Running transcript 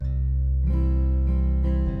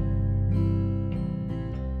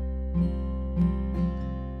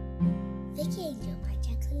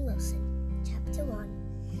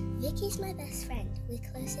Vicky's my best friend. We're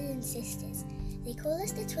closer than sisters. They call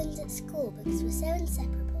us the twins at school because we're so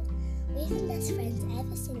inseparable. We've been best friends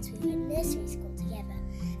ever since we were at nursery school together,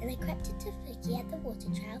 and I crept into Vicky at the water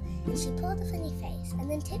trail, and she pulled a funny face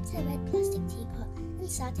and then tipped her red plastic teapot and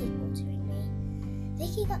started watering me.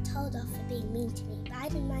 Vicky got told off for being mean to me, but I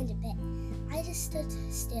didn't mind a bit. I just stood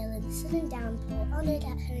still in the sudden downpour, honoured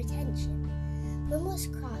at her attention. Mum was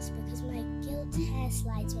cross because my gilt hair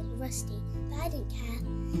slides went rusty, but I didn't care.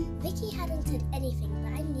 Vicky hadn't said anything,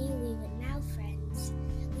 but I knew we were now friends.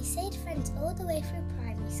 We stayed friends all the way through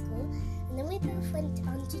primary school, and then we both went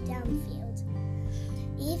on to Downfield.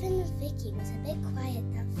 Even Vicky was a bit quiet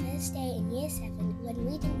that first day in year 7 when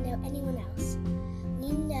we didn't know anyone else.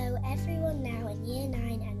 We know everyone now in year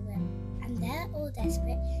 9 and they're all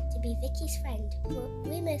desperate to be Vicky's friend, but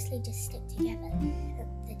we mostly just stick together,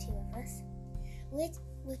 the two of us.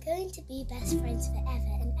 We're going to be best friends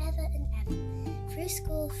forever and ever and ever. Through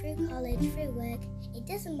school, through college, through work, it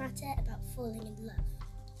doesn't matter about falling in love.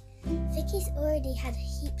 Vicky's already had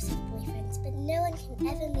heaps of boyfriends, but no one can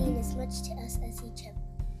ever mean as much to us as each other.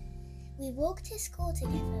 We walk to school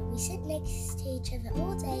together, we sit next to each other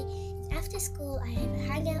all day, and after school I either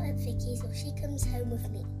hang out at Vicky's or she comes home with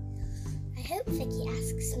me. I hope Vicky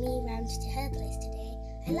asks me round to her place today.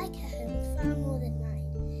 I like her home far more than mine.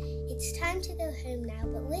 It's time to go home now,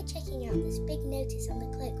 but we're checking out this big notice on the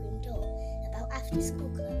cloakroom door about after-school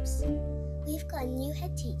clubs. We've got a new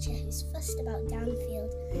head teacher who's fussed about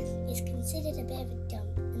Downfield, is considered a bit of a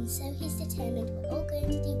dump, and so he's determined we're all going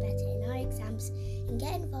to do better in our exams and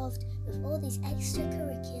get involved with all these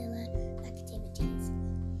extracurricular activities.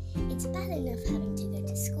 It's bad enough having to go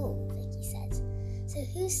to school, Vicky says. So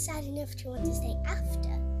who's sad enough to want to stay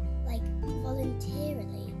after, like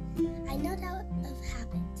voluntarily? I nod out of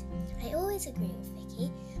habit. I always agree with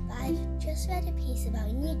Vicky, but I've just read a piece about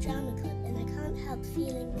a new drama club and I can't help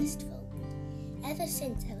feeling wistful. Ever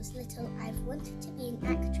since I was little, I've wanted to be an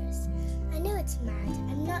actress. I know it's mad,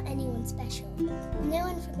 I'm not anyone special. No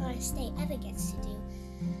one from our estate ever gets to do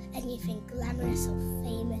anything glamorous or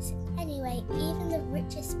famous. Anyway, even the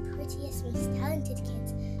richest, prettiest, most talented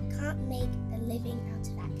kids can't make a living out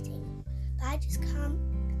of acting. But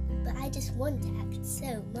I just want to act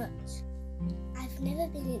so much. I've never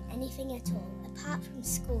been in anything at all, apart from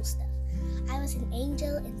school stuff. I was an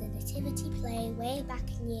angel in the nativity play way back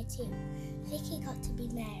in year 2. Vicky got to be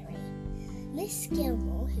Mary. Miss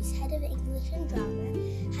Gilmore, who's head of English and drama,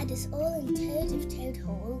 had us all in Toad of Toad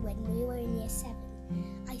Hall when we were in year 7.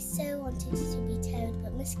 I so wanted to be Toad,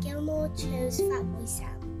 but Miss Gilmore chose Fatboy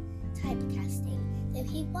Sam, typecasting, though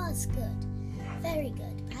he was good, very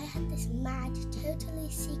good, but I had this mad, totally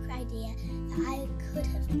secret idea that I could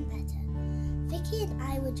have been better. Vicky and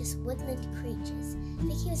I were just woodland creatures.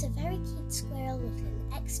 Vicky was a very cute squirrel with an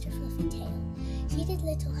extra fluffy tail. She did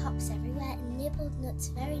little hops everywhere and nibbled nuts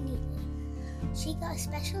very neatly. She got a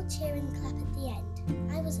special cheering clap at the end.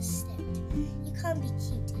 I was a stoat. You can't be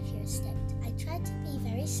cute if you're a stoat. I tried to be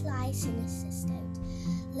very sly, sinister stoat,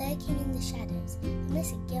 lurking in the shadows, but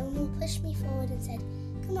Miss Gilmore pushed me forward and said,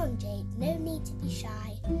 "Come on, Jade, no need to be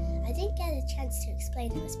shy." I didn't get a chance to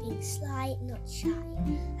explain I was being sly, not shy.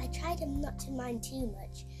 I tried not to mind too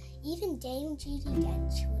much. Even Dame Judy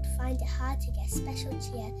Dench would find it hard to get special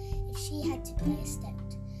cheer if she had to play a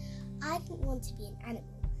stoat. I didn't want to be an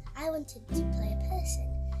animal. I wanted to play a person.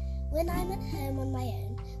 When I'm at home on my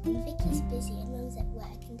own, when Vicky's busy and Mum's at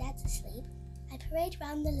work and Dad's asleep, I parade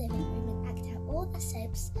round the living room and act out all the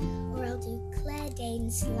soaps, or I'll do Claire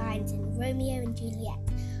Danes lines in Romeo and Juliet,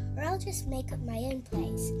 or I'll just make up my own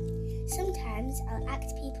plays. Sometimes I'll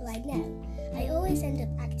act people I know. I always end up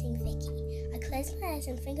acting Vicky. I close my eyes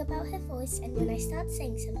and think about her voice, and when I start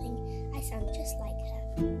saying something, I sound just like her.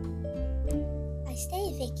 I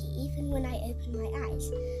stay Vicky even when I open my eyes.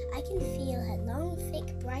 I can feel her long,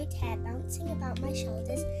 thick, bright hair bouncing about my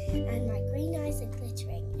shoulders, and my green eyes are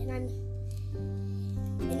glittering, and I'm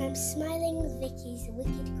smiling with Vicky's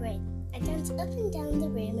wicked grin. I dance up and down the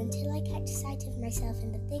room until I catch sight of myself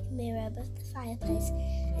in the big mirror above the fireplace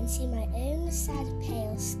and see my own sad,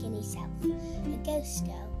 pale, skinny self, a ghost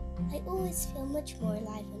girl. I always feel much more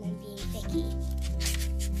alive when I'm being Vicky.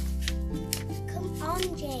 "Come on,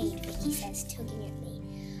 Jade," Vicky says, tugging at me.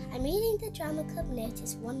 I'm reading the drama club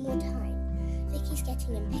notice one more time. Vicky's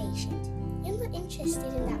getting impatient. "You're not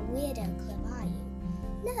interested in that weirdo club, are you?"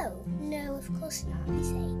 No, of course not, I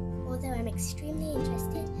say, although I'm extremely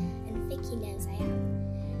interested and Vicky knows I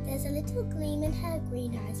am. There's a little gleam in her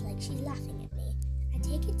green eyes like she's laughing at me. I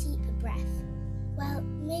take a deep breath. "Well,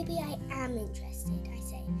 maybe I am interested," I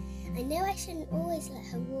say. I know I shouldn't always let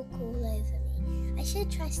her walk all over me. I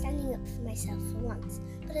should try standing up for myself for once,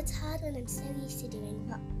 but it's hard when I'm so used to doing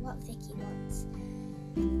what Vicky wants.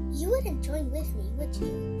 You wouldn't join with me, would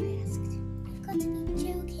you? I asked. You've got to be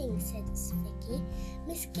joking, said Vicky.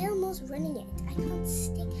 Miss Gilmore's running it. I can't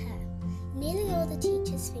stick her. Nearly all the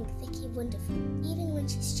teachers think Vicky wonderful, even when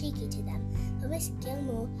she's cheeky to them, but Miss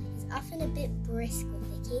Gilmore is often a bit brisk with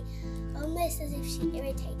Vicky, almost as if she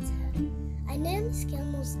irritates her. I know Miss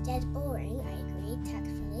Gilmore's dead boring, I agreed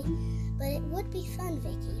tactfully, but it would be fun,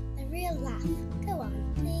 Vicky, a real laugh. Go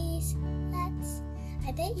on, please, let's.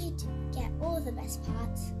 I bet you'd get all the best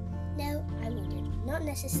parts. No, I wouldn't, not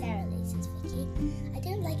necessarily, says Vicky. I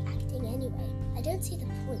don't like acting anyway. I don't see the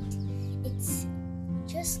point. It's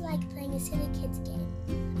just like playing a silly kid's game.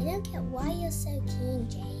 I don't get why you're so keen,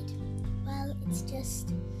 Jade. Well, it's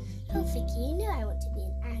just... Oh, Vicky, you know I want to be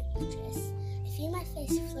an actress. I feel my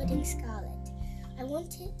face flooding scarlet. I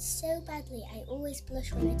want it so badly I always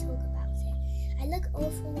blush when I talk about it. I look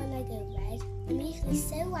awful when I go red. I'm usually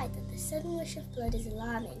so white that the sudden rush of blood is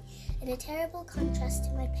alarming, and a terrible contrast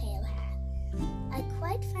to my pale hair. I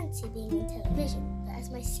quite fancy being on television, but as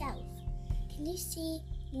myself. Can you see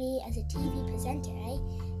me as a TV presenter, eh?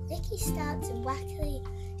 Vicky starts a wacky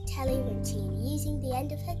telly routine using the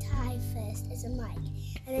end of her tie first as a mic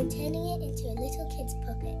and then turning it into a little kid's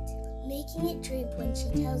puppet, making it droop when she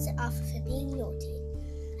tells it off for being naughty.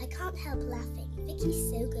 I can't help laughing. Vicky's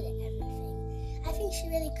so good at everything. I think she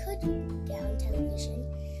really could get on television.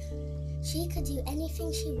 She could do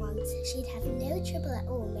anything she wants. She'd have no trouble at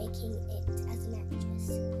all making it as an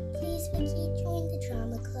actress. Please, Vicky, join the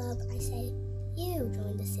drama club, I say. You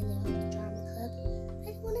join the silly old drama club.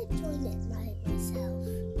 I don't want to join it myself.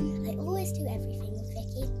 I always do everything with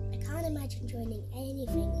Vicky. I can't imagine joining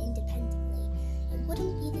anything independently. It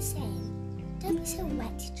wouldn't be the same. Don't be so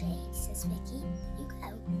wet, Jade, says Vicky. You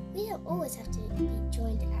go. We don't always have to be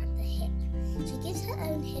joined at the hip. She gives her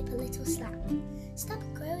own hip a little slap. Stop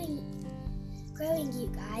growing,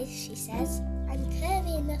 you guys, she says. I'm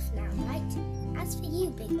curvy enough now, right? As for you,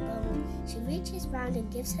 big bum, she reaches round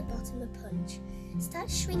and gives her bottom a punch. Start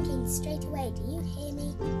shrinking straight away, do you hear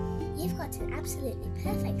me? You've got an absolutely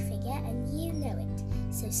perfect figure and you know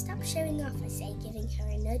it. So stop showing off, I say, giving her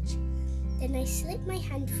a nudge. Then I slip my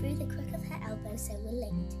hand through the crook of her elbow so we're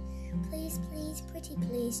linked. Please, please, pretty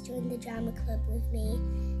please, join the drama club with me.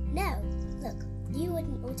 No, look, you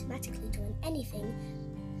wouldn't automatically join anything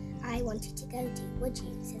I wanted to go to, would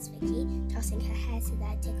you? Says Vicky, tossing her hair so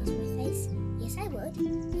that it tickles my face. Yes, I would.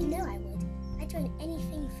 You know I would. I'd join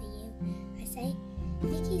anything for you, I say.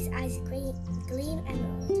 Vicky's eyes gleam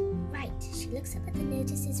emerald. Right, she looks up at the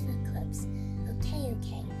notices for clubs.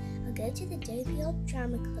 Okay, I'll go to the dopey old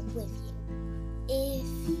drama club with you.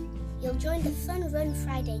 If you'll join the Fun Run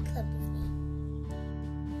Friday club with me.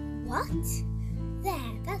 What?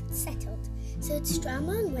 There, that's settled. So it's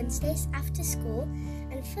drama on Wednesdays after school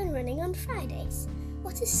and fun running on Fridays.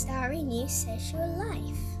 What a starry new social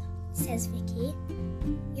life, says Vicky.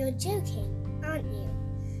 You're joking, aren't you?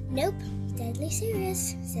 Nope, deadly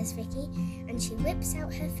serious, says Vicky, and she whips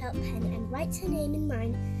out her felt pen and writes her name and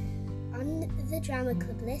mine on the drama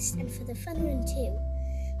club list and for the fun run too.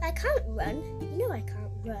 But I can't run. You know I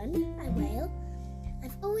can't run, I wail.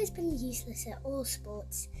 I've always been useless at all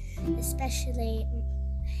sports, I especially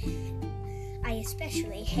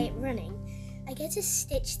hate running. I get a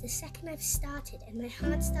stitch the second I've started and my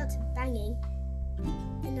heart starts banging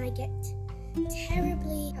and I get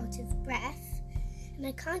terribly out of breath and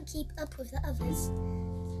I can't keep up with the others.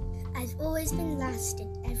 I've always been last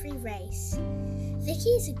in every race. Vicky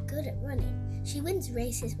is good at running. She wins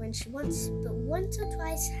races when she wants, but once or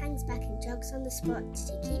twice hangs back and jogs on the spot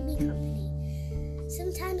to keep me company.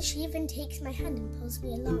 Sometimes she even takes my hand and pulls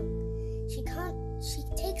me along. She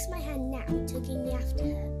takes my hand now, tugging me after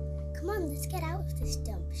her. Come on, let's get out of this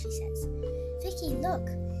dump, she says. Vicky, look,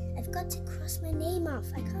 I've got to cross my name off.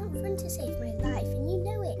 I can't run to save my life, and you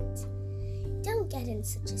know it. Don't get in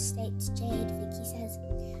such a state, Jade, Vicky says,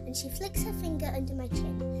 and she flicks her finger under my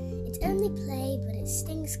chin. It's only play, but it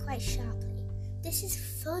stings quite sharply. This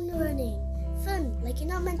is fun running. Fun, like you're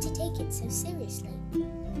not meant to take it so seriously.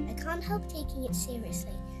 I can't help taking it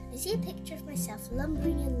seriously. I see a picture of myself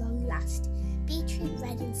lumbering along last, beetroot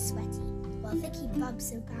red and sweaty, while Vicky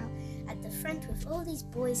bobs about at the front with all these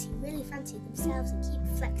boys who really fancy themselves and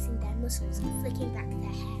keep flexing their muscles and flicking back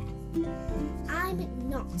their hair. I'm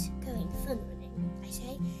not going fun running, I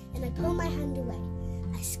say, and I pull my hand away.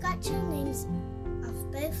 I scratch our names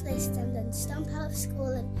off both lists and then stomp out of school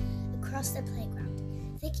and across the playground.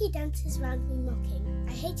 Vicky dances round me mocking.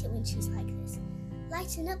 I hate it when she's like this.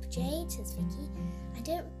 Lighten up, Jade, says Vicky. I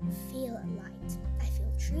don't feel light. I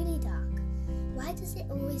feel truly dark. Why does it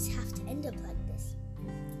always have to end up like this?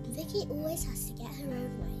 Vicky always has to get her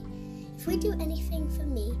own way. If we do anything for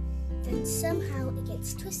me, then somehow it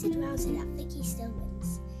gets twisted around so that Vicky still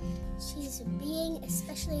wins. She's being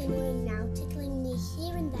especially annoying now, tickling me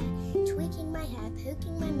here and there, tweaking my hair,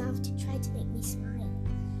 poking my mouth to try to make me smile.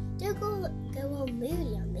 Don't go all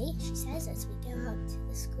moody on me, she says as we go out to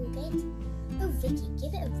the school gate. Oh, Vicky,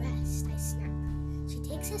 give it a rest, I snap. She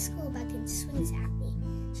takes her school bag and swings at me.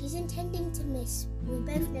 She's intending to miss, we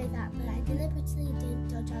both know that, but I deliberately don't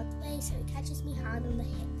dodge out the way so it catches me hard on the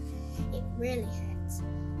hip. It really hurts.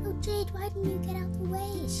 Oh, Jade, why didn't you get out the way,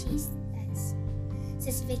 she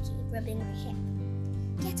says Vicky, rubbing my hip.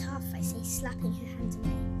 Get off, I say, slapping her hand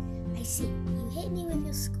away. I see, you hit me with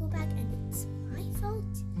your school bag and it's my fault?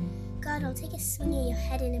 God, I'll take a swing at your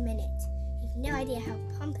head in a minute. You've no idea how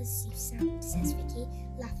pompous you sound, says Vicky,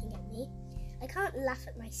 laughing at me. I can't laugh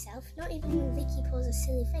at myself, not even when Vicky pulls a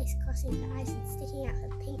silly face, crossing her eyes and sticking out her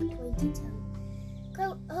pink pointed tongue.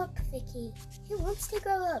 Grow up, Vicky. Who wants to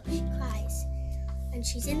grow up? She cries. And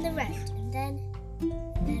she's in the road, and then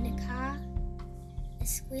a car, a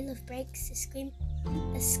squeal of brakes, a scream,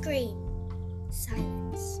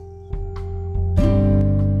 silence.